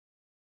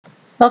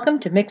Welcome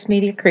to Mixed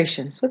Media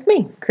Creations with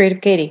me,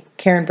 Creative Kady,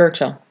 Karen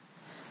Burchell.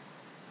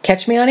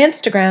 Catch me on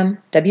Instagram,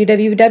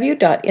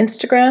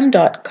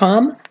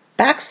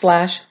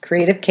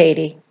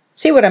 www.instagram.com/CreativeKady.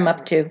 See what I'm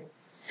up to.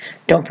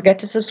 Don't forget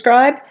to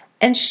subscribe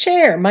and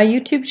share my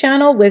YouTube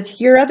channel with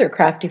your other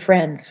crafty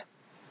friends.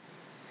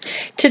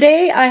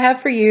 Today I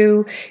have for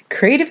you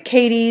Creative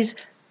Kady's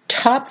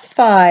top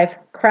 5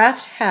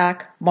 craft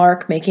hack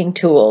mark making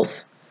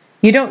tools.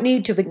 You don't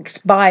need to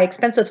buy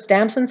expensive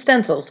stamps and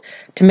stencils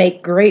to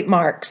make great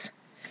marks.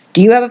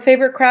 Do you have a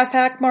favorite craft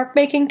hack mark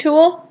making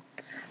tool?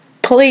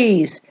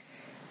 Please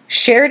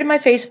share it in my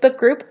Facebook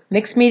group,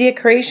 Mixed Media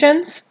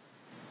Creations,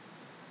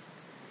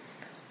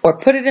 or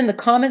put it in the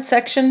comment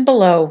section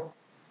below.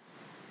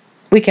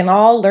 We can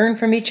all learn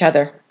from each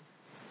other.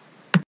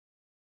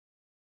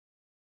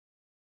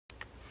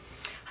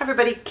 Hi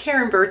everybody,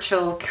 Karen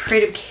Burchell,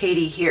 Creative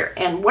Kady here,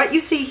 and what you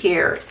see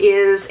here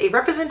is a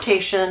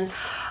representation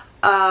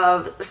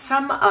of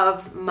some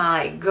of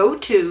my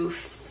go-to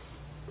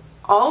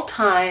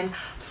all-time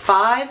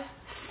 5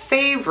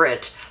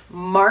 favorite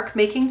mark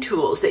making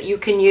tools that you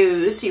can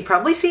use. You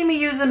probably see me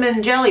use them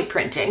in jelly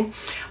printing,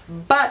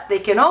 but they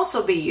can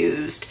also be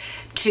used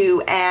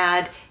to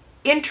add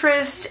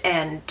interest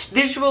and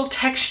visual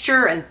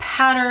texture and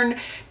pattern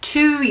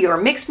to your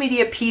mixed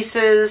media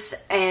pieces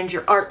and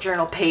your art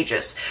journal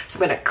pages. So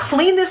I'm going to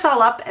clean this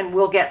all up and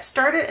we'll get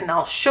started, and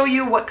I'll show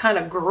you what kind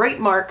of great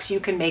marks you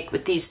can make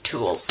with these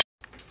tools.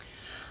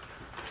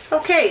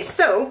 Okay,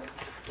 so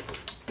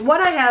what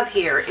I have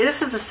here,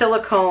 this is a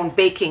silicone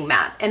baking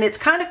mat, and it's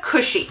kind of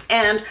cushy,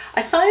 and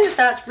I find that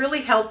that's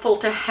really helpful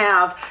to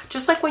have.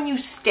 Just like when you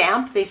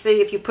stamp, they say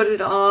if you put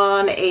it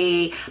on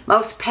a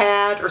mouse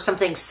pad or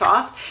something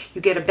soft,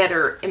 you get a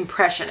better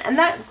impression, and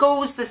that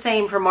goes the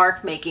same for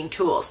mark making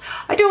tools.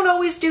 I don't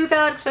always do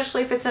that,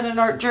 especially if it's in an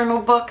art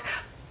journal book,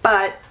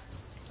 but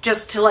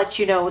just to let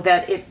you know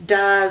that it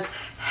does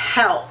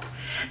help.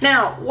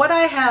 Now, what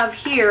I have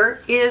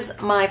here is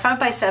my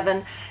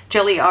 5x7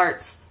 Jelly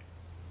Arts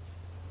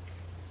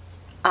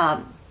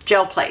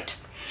gel plate,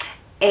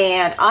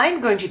 and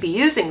I'm going to be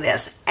using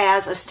this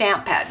as a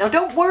stamp pad. Now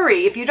don't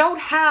worry if you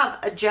don't have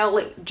a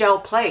gel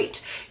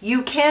plate,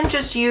 you can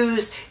just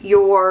use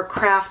your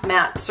craft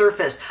mat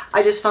surface.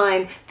 I just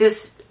find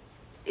this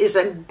is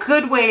a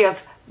good way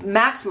of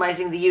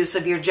maximizing the use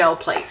of your gel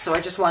plate, so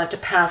I just wanted to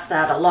pass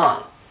that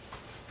along.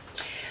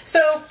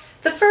 So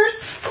the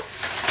first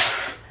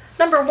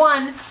number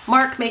 1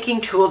 mark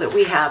making tool that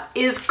we have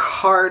is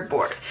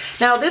cardboard.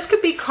 Now this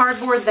could be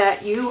cardboard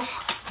that you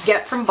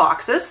get from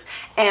boxes,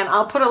 and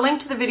I'll put a link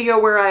to the video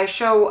where I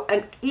show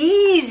an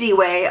easy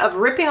way of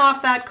ripping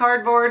off that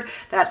cardboard,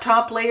 that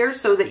top layer,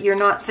 so that you're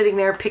not sitting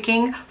there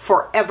picking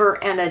forever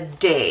and a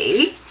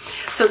day.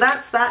 So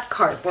that's that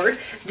cardboard.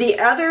 The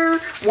other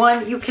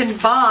one you can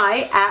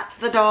buy at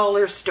the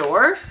dollar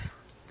store.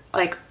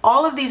 Like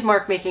all of these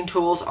mark making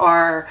tools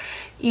are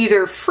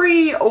either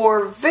free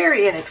or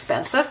very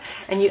inexpensive,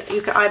 and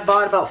I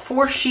bought about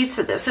 4 sheets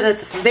of this, and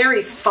it's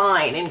very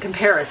fine in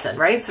comparison,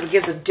 right? So it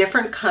gives a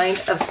different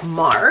kind of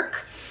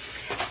mark.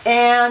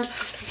 And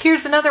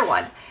here's another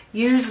one.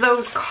 Use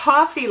those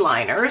coffee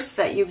liners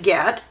that you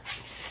get,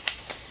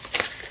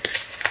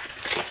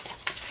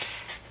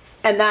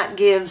 and that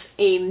gives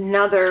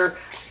another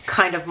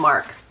kind of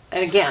mark.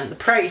 And again, the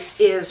price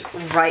is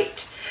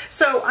right.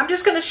 So I'm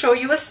just going to show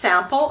you a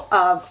sample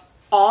of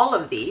all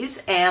of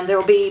these, and there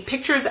will be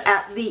pictures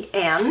at the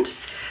end.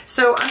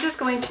 So I'm just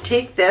going to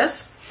take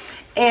this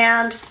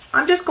and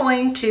I'm just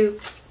going to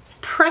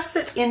press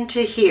it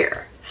into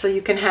here. So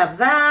you can have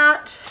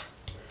that.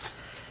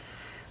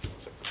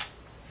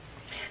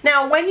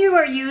 Now when you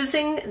are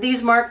using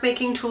these mark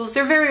making tools,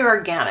 they're very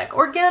organic.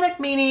 Organic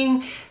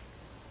meaning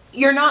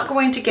you're not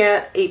going to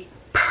get a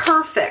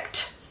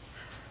perfect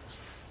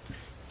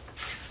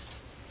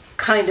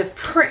kind of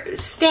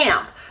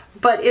stamp,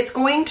 but it's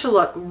going to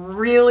look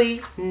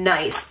really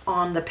nice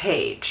on the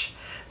page.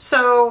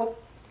 So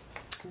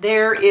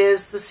there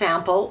is the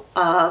sample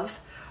of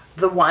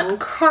the one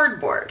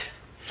cardboard,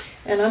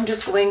 and I'm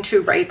just going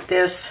to write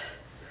this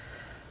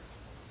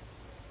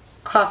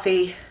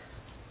coffee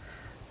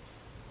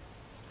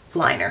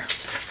liner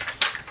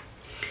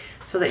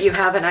so that you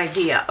have an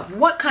idea of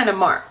what kind of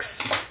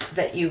marks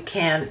that you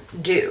can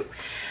do.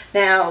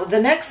 Now the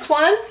next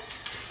one,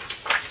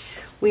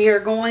 we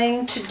are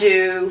going to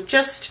do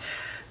just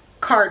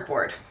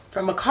cardboard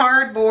from a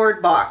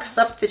cardboard box,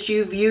 stuff that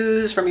you've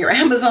used from your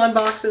Amazon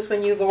boxes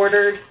when you've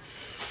ordered,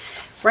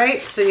 right?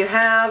 So you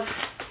have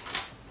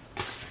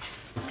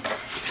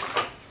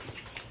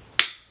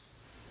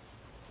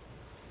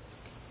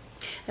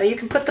now you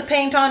can put the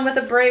paint on with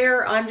a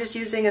brayer. I'm just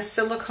using a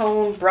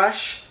silicone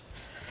brush.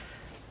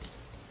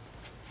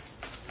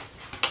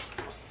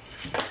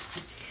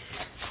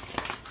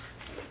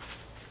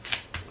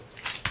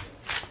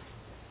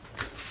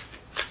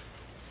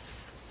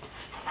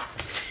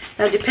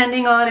 Now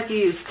depending on if you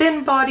use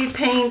thin body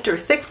paint or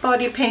thick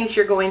body paint,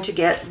 you're going to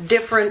get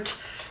different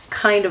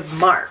kind of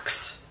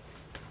marks.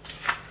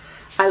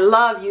 I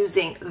love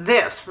using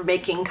this for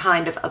making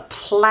kind of a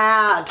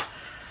plaid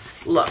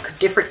look,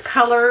 different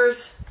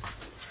colors.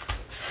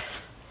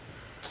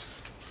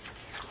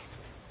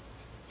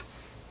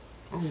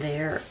 And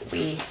there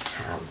we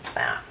have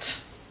that.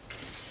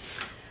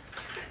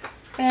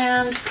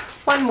 And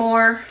one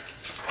more.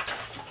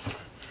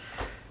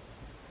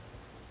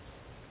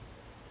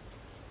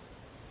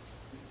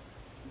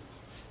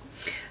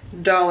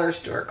 Dollar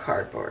store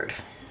cardboard.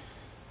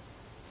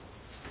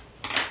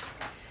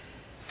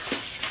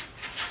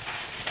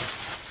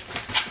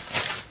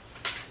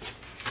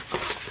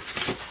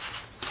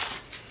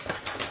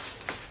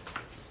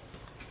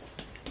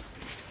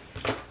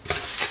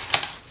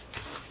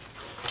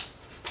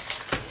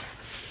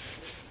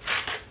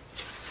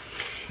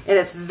 And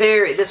it's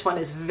this one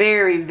is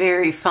very,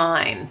 very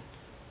fine.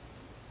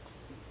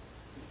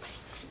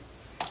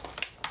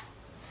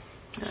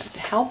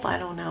 Help? I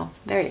don't know.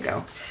 There you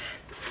go.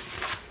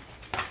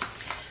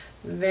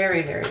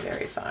 Very, very,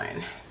 very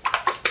fine.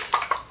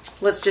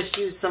 Let's just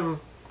use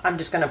some, I'm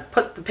just going to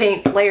put the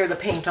paint, layer the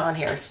paint on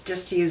here. It's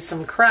just to use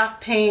some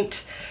craft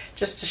paint,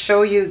 just to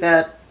show you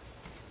that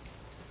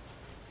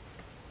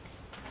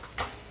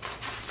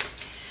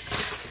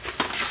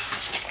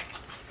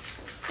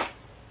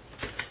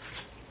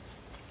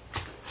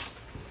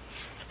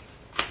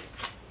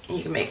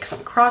you can make some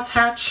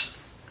crosshatch.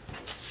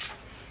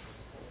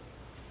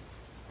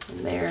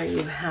 And there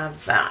you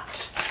have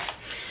that.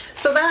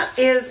 So that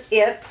is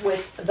it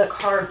with the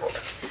cardboard.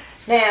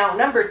 Now,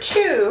 number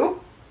 2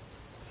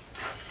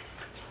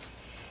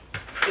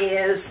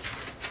 is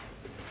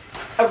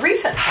a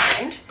recent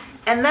find,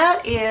 and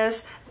that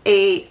is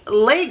a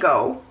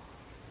Lego,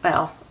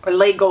 well, or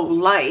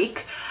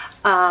Lego-like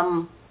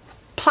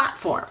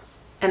platform.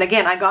 And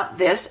again, I got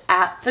this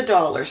at the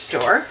dollar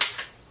store.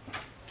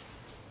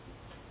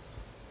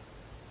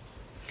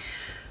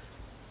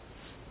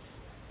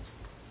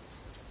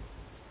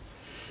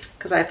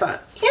 Because I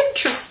thought,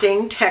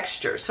 interesting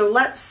texture. So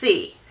let's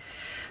see.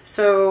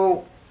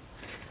 So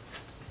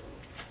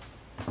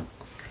I'm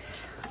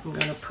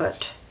going to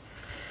put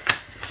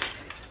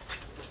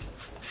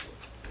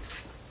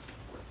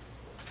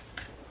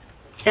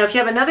now if you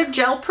have another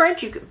gel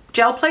plate, you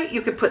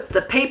could put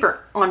the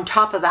paper on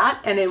top of that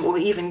and it will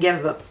even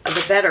give a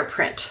better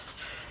print.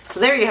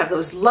 So there you have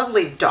those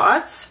lovely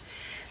dots.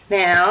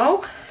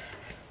 Now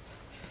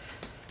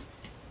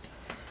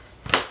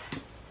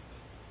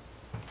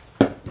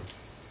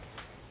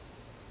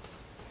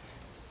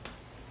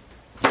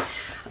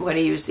I'm going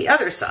to use the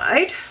other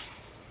side.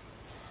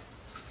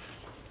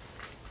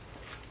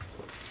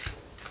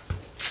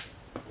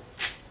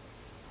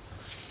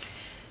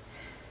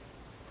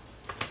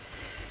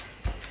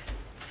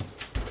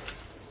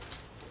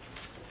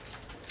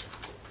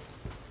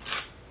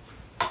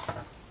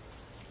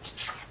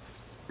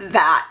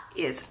 That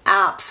is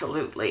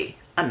absolutely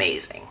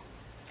amazing.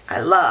 I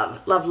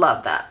love, love,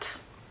 love that.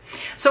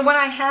 So when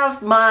I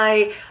have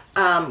my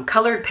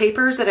colored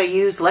papers that I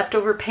use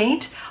leftover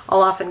paint,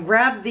 I'll often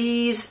grab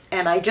these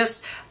and I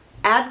just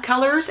add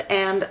colors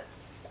and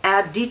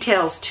add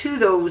details to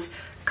those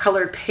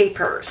colored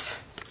papers.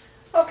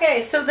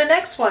 Okay, so the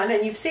next one,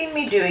 and you've seen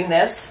me doing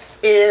this,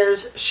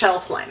 is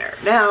shelf liner.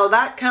 Now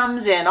that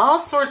comes in all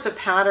sorts of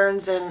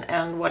patterns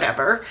and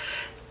whatever.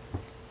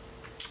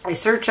 I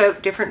search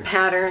out different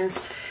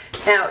patterns.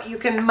 Now you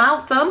can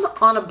mount them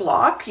on a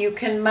block, you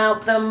can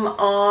mount them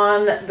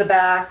on the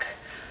back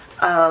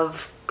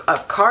of a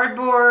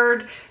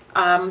cardboard,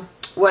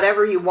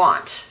 whatever you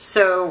want.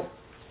 So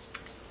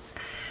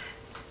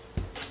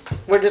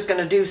we're just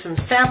going to do some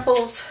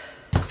samples.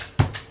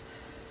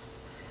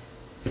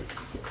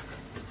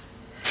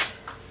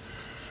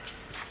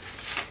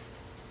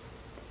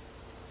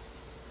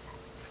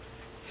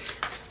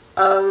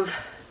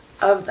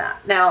 Of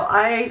that. Now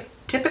I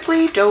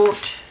typically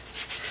don't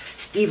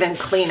even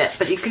clean it,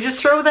 but you can just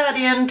throw that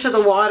into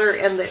the water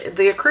and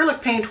the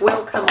acrylic paint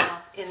will come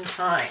off in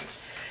time.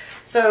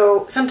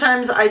 So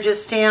sometimes I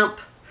just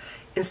stamp,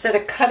 instead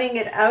of cutting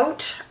it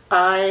out,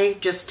 I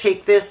just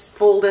take this,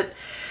 fold it,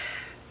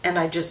 and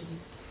I just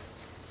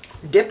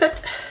dip it.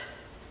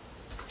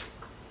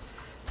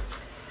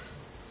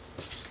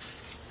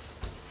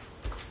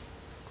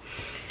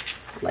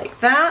 Like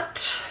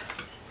that.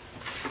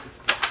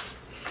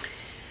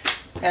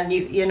 And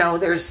you know,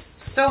 there's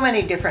so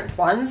many different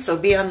ones, so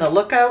be on the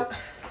lookout.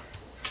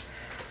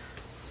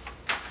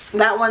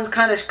 That one's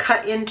kind of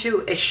cut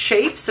into a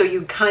shape, so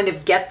you kind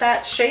of get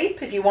that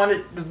shape. If you want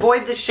to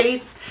avoid the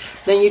shape,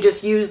 then you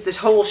just use this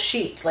whole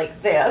sheet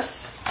like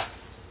this.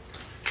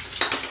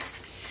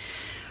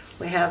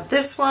 We have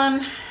this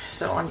one,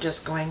 so I'm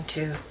just going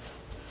to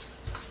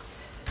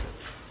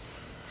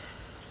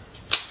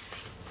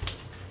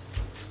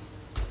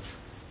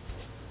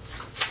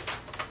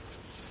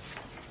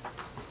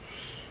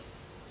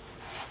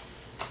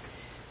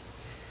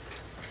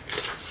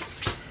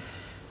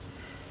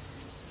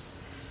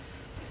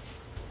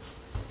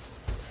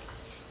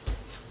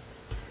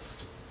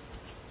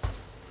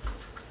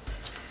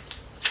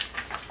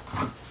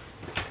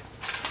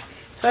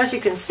So as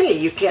you can see,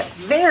 you get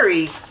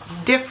very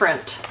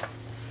different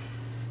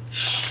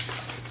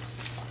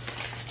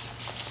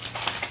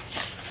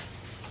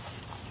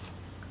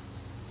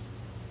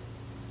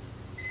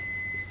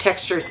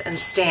textures and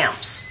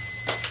stamps.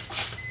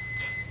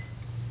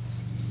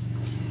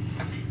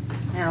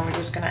 Now we're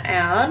just going to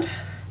add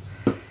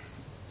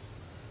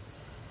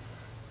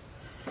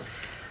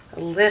a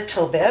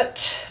little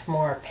bit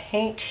more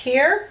paint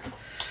here.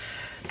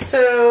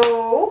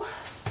 So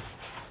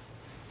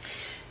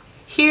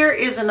here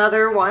is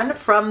another one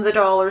from the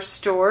dollar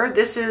store.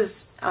 This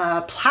is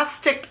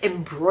plastic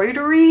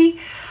embroidery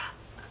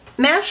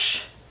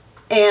mesh,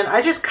 and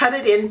I just cut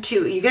it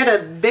into, you get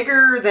a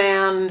bigger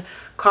than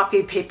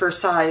copy paper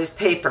size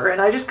paper, and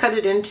I just cut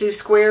it into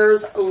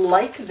squares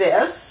like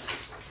this,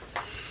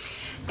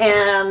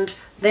 and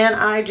then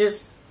I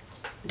just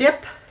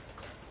dip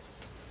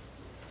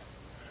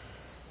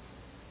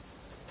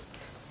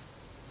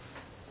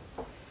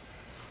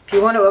If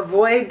you want to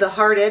avoid the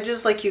hard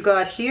edges like you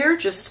got here,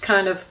 just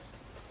kind of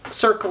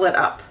circle it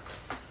up.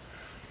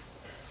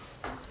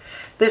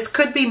 This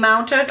could be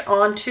mounted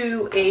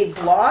onto a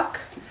block.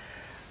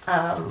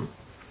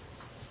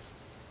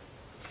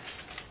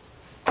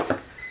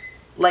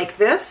 Like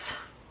this.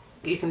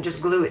 You can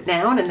just glue it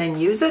down and then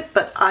use it,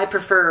 but I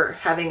prefer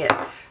having it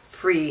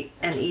free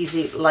and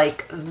easy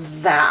like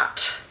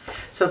that.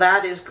 So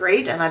that is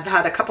great, and I've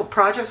had a couple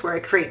projects where I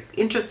create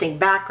interesting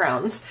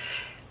backgrounds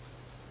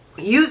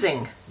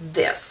using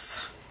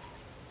this.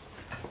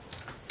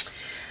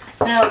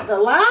 Now the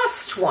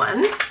last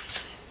one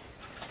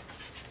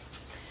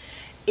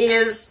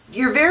is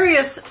your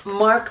various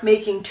mark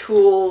making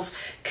tools,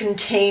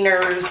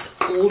 containers,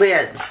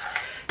 lids.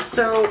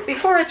 So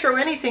before I throw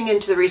anything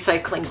into the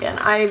recycling bin,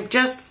 I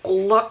just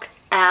look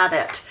at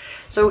it.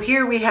 So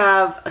here we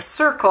have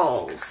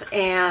circles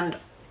and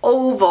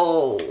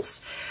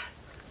ovals.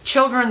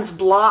 Children's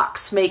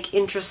blocks make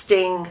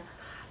interesting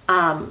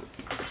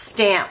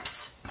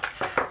stamps.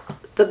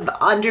 The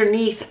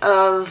underneath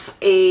of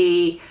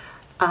a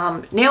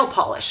nail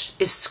polish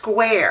is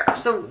square.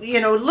 So, you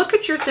know, look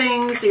at your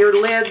things, your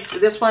lids.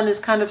 This one is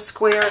kind of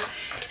square.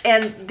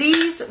 And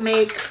these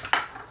make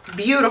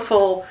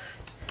beautiful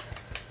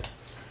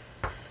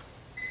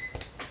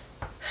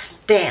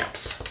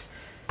stamps.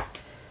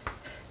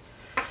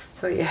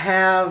 So you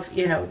have,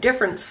 you know,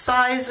 different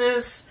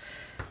sizes,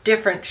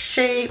 different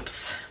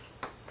shapes.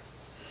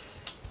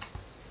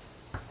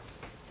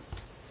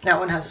 That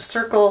one has a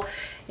circle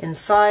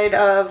inside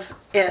of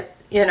it,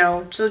 you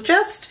know. So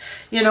just,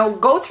 you know,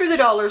 go through the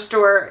dollar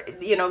store,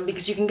 you know,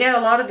 because you can get a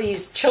lot of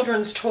these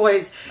children's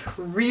toys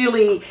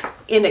really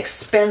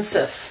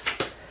inexpensive.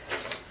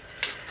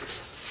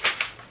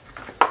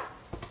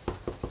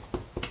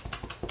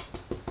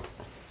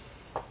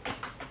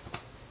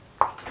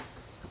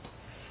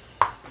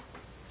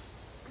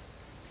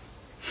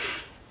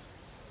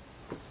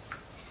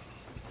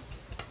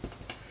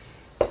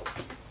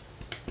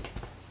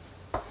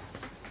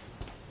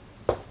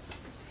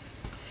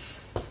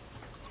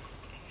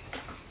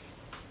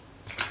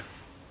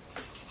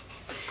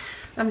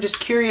 I'm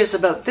just curious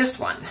about this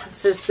one. It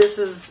says this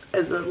is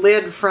the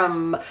lid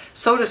from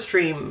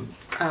SodaStream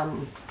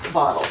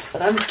bottles,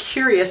 but I'm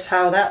curious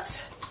how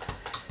that's...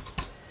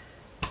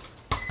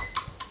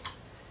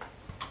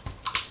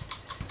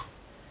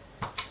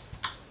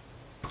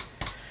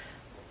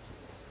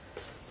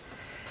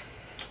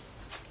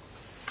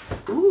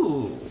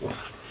 Ooh,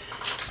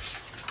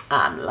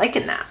 I'm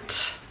liking that.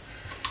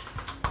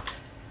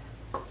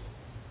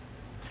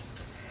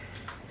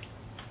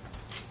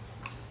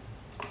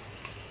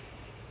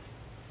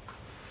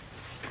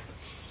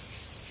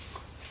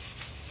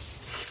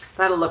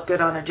 That'll look good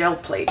on a gel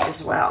plate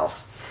as well.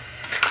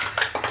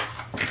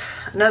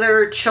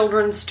 Another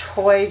children's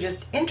toy,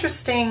 just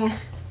interesting.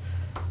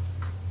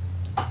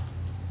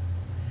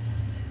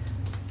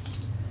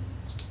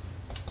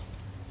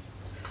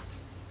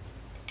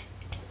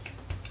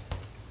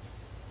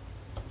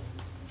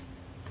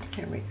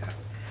 Here we go.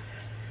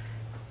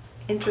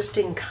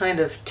 Interesting kind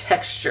of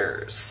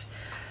textures.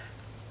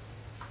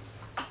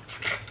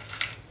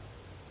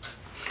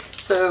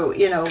 So,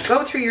 you know,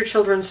 go through your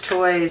children's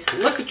toys,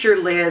 look at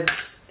your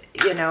lids,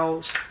 you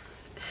know,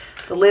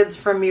 the lids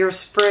from your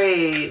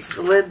sprays,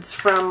 the lids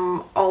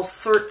from all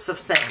sorts of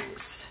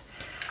things.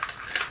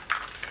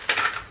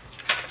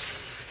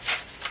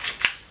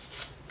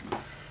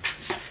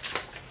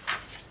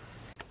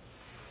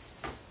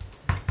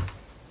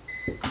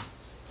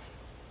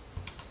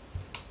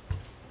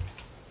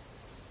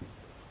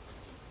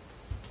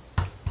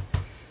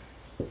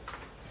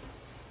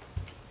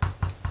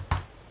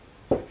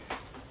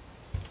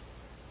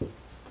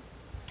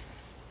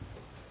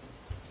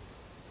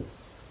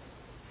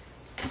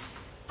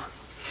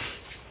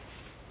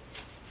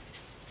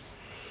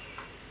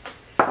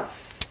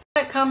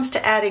 When it comes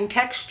to adding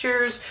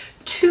textures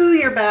to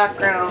your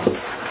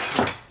backgrounds,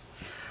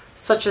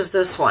 such as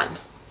this one,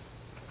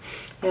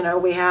 you know,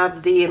 we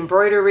have the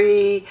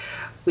embroidery,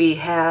 we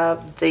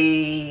have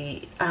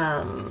the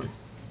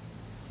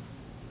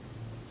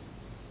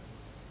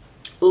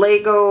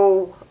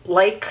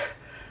Lego-like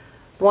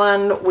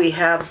one, we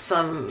have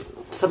some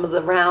of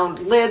the round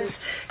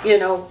lids. You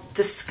know,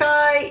 the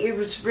sky, it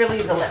was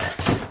really the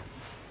limit.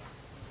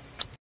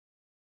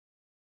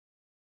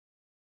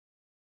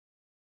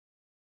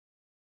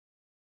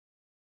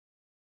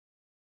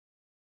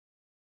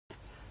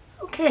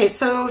 Okay,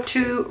 so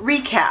to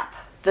recap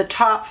the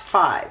top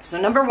 5. So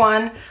number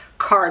 1,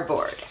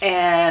 cardboard,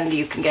 and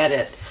you can get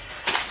it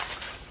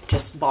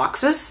just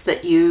boxes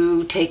that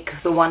you take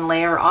the one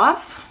layer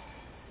off.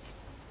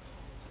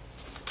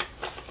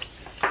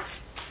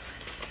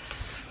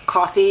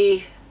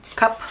 Coffee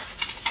cup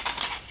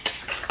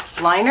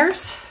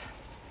liners.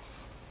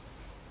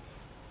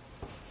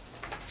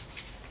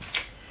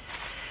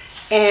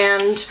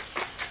 And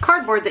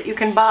cardboard that you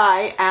can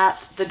buy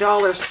at the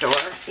dollar store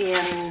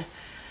in,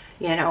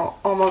 you know,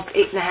 almost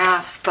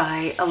 8.5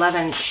 by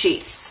 11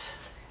 sheets.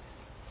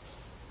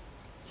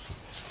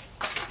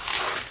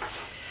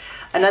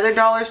 Another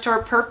dollar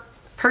store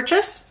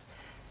purchase,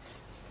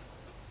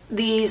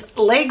 these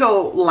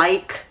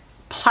Lego-like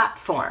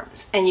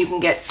platforms, and you can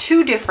get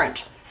 2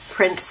 different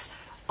prints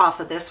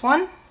off of this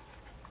one.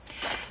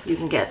 You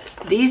can get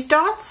these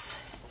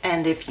dots,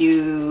 and if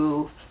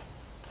you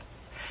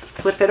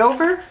flip it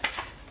over,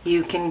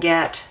 you can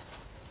get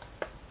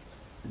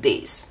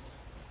these.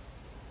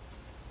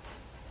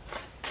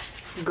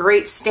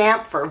 Great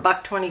stamp for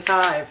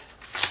 $1.25.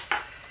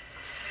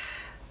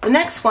 The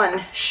next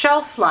one,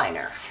 shelf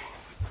liner.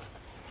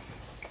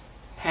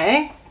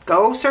 Okay,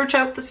 go search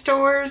out the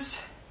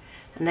stores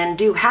and then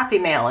do Happy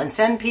Mail and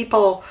send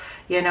people,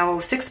 you know,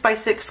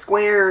 6x6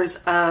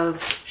 squares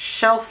of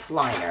shelf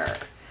liner.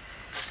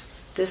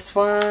 This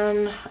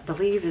one, I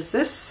believe, is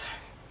this.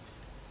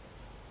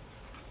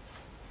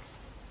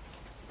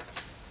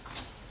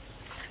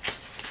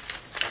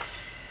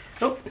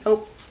 Oh,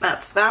 nope,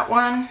 that's that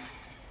one.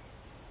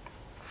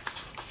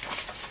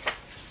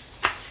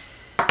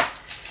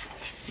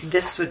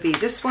 This would be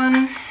this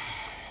one.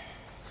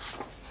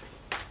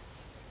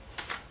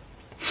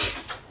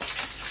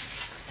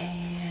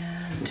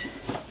 And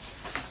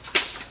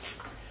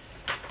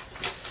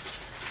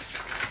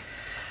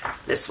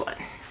this one.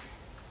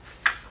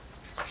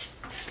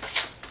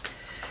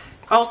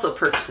 Also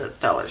purchased at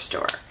the dollar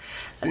store.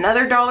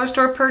 Another dollar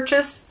store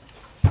purchase,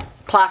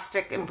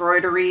 plastic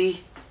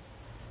embroidery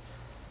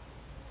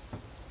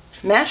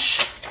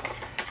mesh.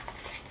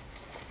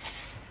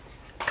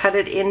 Cut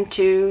it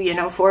into, you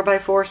know,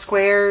 4x4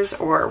 squares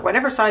or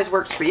whatever size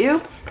works for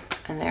you.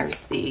 And there's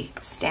the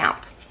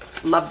stamp.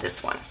 Love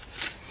this one.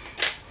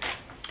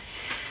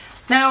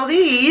 Now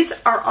these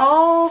are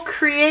all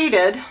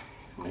created,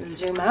 I'm going to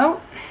zoom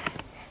out,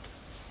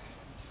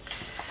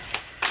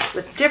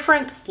 with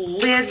different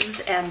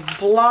lids and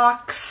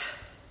blocks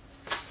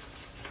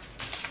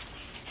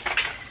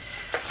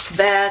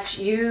that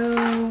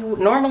you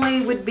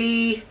normally would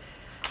be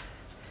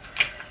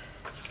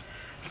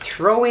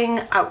throwing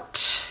out.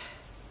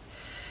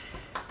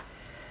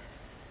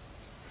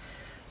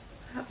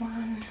 That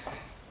one,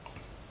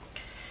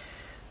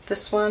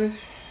 this one.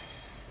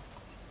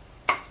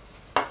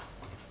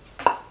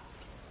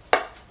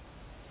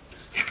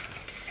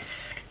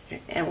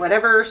 And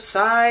whatever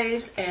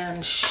size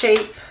and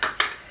shape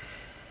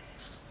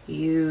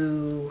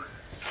you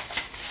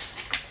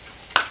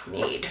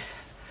need.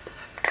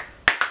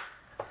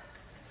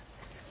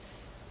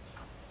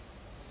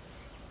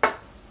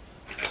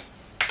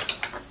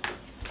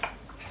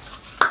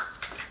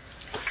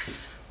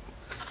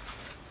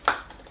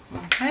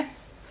 Okay,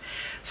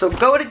 so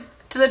go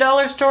to the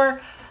dollar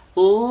store,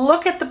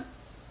 look at the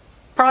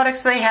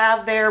products they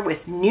have there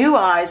with new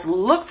eyes,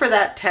 look for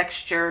that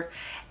texture,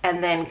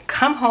 and then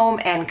come home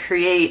and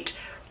create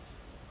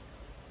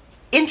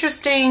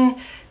interesting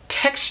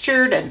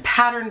textured and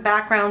patterned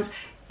backgrounds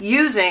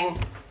using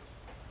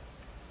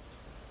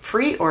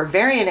free or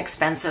very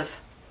inexpensive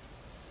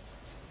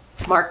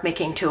mark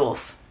making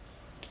tools.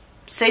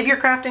 Save your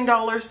crafting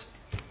dollars.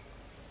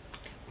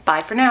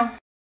 Bye for now.